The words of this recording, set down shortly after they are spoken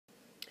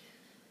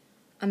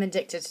I'm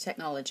addicted to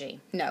technology.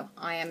 No,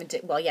 I am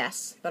addicted. Well,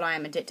 yes, but I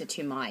am addicted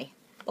to my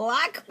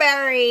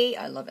BlackBerry.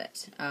 I love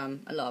it.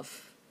 I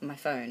love my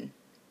phone.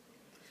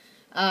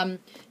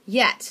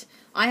 Yet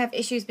I have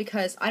issues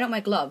because I don't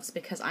wear gloves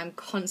because I'm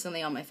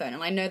constantly on my phone,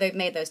 and I know they've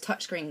made those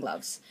touchscreen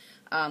gloves,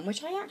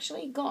 which I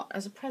actually got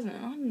as a present,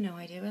 and I have no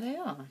idea where they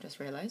are. I just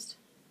realised.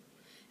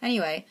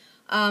 Anyway,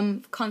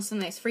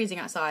 constantly it's freezing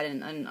outside,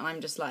 and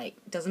I'm just like,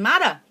 doesn't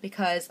matter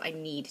because I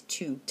need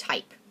to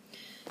type.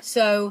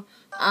 So,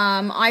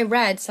 I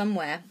read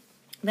somewhere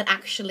that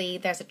actually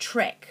there's a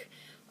trick,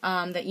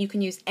 that you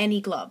can use any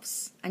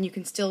gloves and you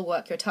can still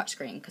work your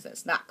touchscreen because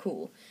it's that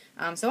cool.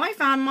 So I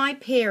found my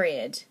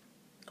period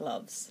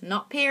gloves,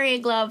 not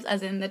period gloves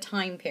as in the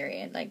time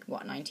period, like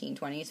what,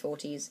 1920s,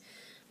 40s,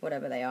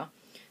 whatever they are,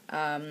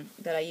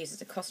 that I use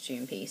as a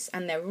costume piece,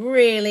 and they're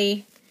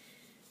really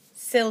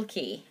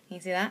silky. Can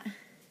you see that?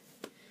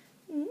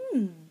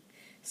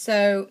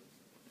 So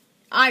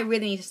I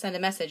really need to send a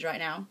message right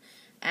now.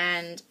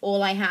 And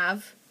all I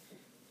have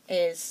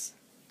is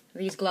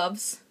these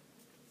gloves.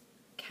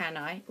 Can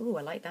I? Ooh,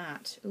 I like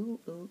that. Ooh,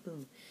 ooh,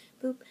 ooh.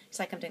 Boop. It's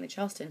like I'm doing the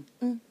Charleston.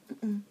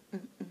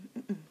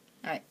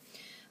 Alright.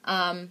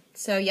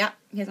 So, yeah,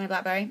 here's my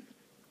BlackBerry.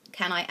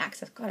 Can I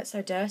access? God, it's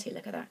so dirty.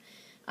 Look at that.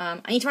 I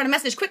need to write a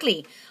message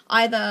quickly.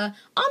 Either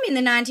I'm in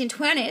the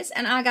 1920s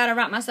and I gotta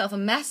write myself a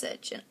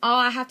message, and all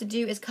I have to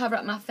do is cover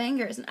up my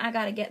fingers and I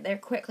gotta get there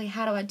quickly.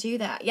 How do I do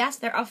that? Yes,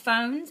 there are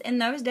phones in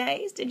those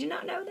days. Did you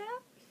not know that?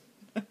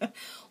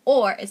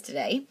 Or it's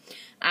today,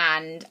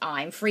 and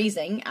I'm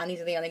freezing, and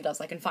these are the only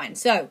gloves I can find.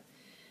 So,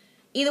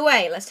 either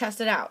way, let's test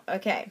it out.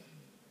 Okay.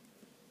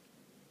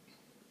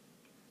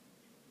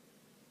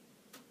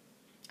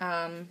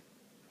 Oh!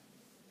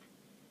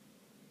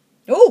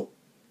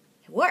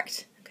 It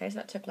worked! Okay, so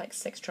that took like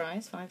 5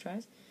 tries.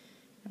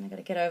 And I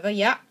gotta get over,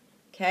 yeah.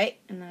 Okay,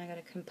 and then I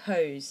gotta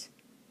compose.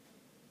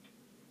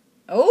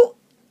 Oh!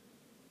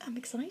 I'm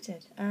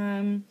excited.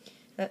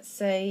 Let's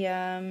say,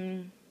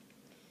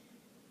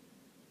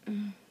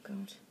 oh,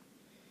 God.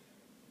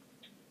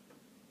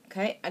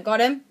 Okay, I got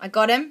him.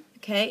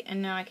 Okay,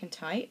 and now I can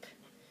type.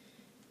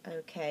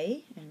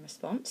 Okay, in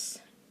response.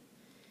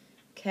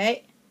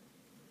 Okay,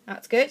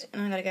 that's good.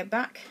 And I gotta go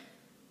back.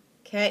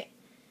 Okay,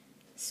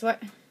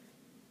 sweat.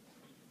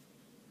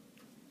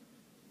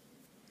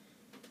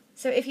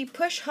 So if you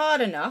push hard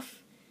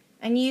enough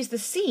and use the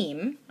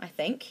seam, I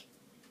think,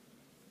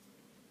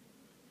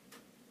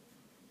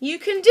 you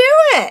can do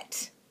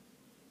it!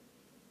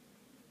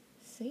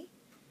 See?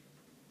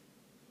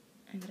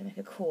 I'm going to make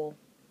a call.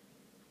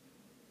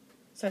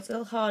 So it's a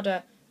little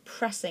harder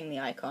pressing the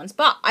icons,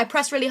 but I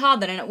pressed really hard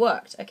then and it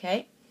worked,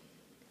 okay?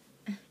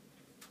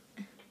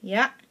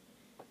 Yeah.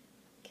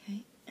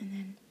 Okay, and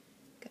then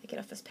gotta get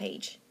off this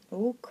page.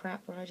 Oh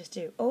crap, what did I just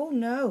do? Oh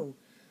no!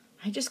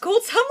 I just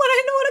called someone,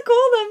 I know what to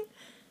call them!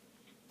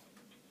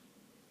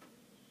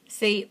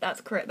 See, that's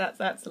correct,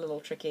 that's a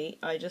little tricky.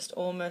 I just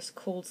almost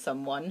called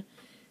someone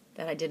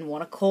that I didn't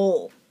want to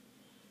call.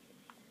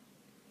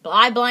 But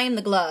I blame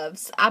the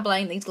gloves. I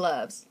blame these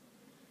gloves.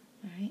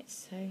 Alright,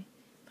 so I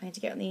need to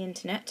get on the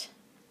internet.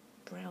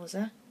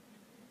 Browser.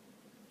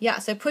 Yeah,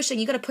 so pushing,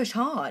 you got to push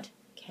hard.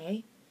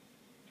 Okay.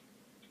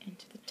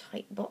 Into the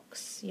type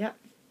box. Yep.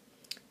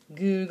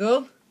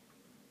 Google.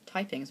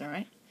 Typing's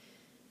alright.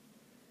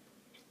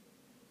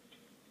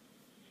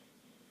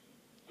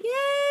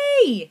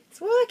 Yay! It's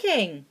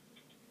working!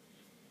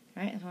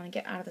 Alright, I want to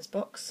get out of this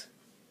box.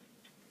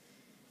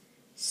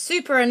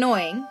 Super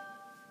annoying.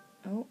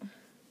 Oh.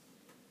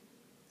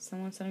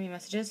 Someone sending me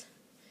messages.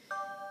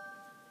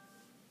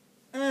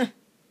 Can't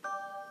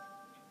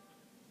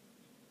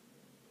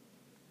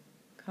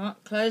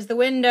close the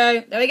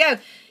window. There we go.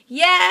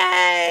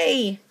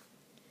 Yay!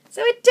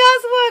 So it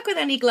does work with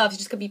any gloves. You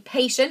just got to be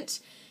patient.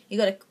 You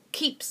got to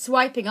keep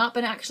swiping up,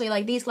 and actually,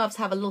 like, these gloves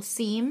have a little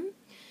seam.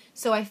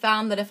 So I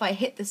found that if I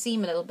hit the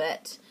seam a little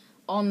bit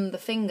on the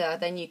finger,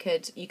 then you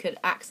could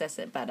access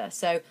it better.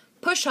 So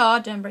push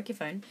hard, don't break your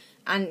phone,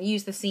 and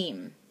use the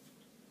seam.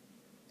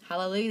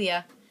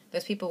 Hallelujah.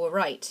 Those people were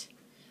right.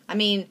 I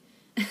mean,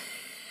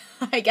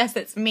 I guess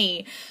it's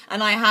me,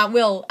 and I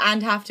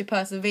have to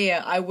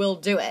persevere. I will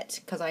do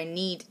it, because I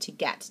need to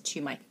get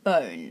to my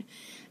phone,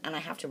 and I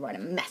have to write a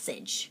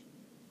message.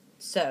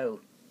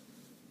 So,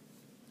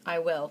 I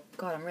will.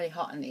 God, I'm really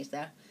hot in these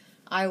there.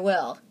 I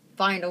will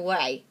find a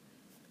way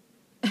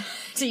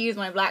to use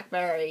my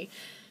BlackBerry.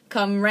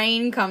 Come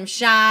rain, come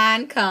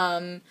shine,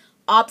 come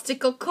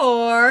obstacle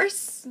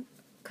course,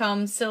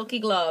 come silky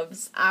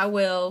gloves. I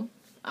will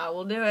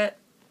do it.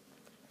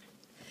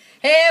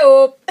 Hey,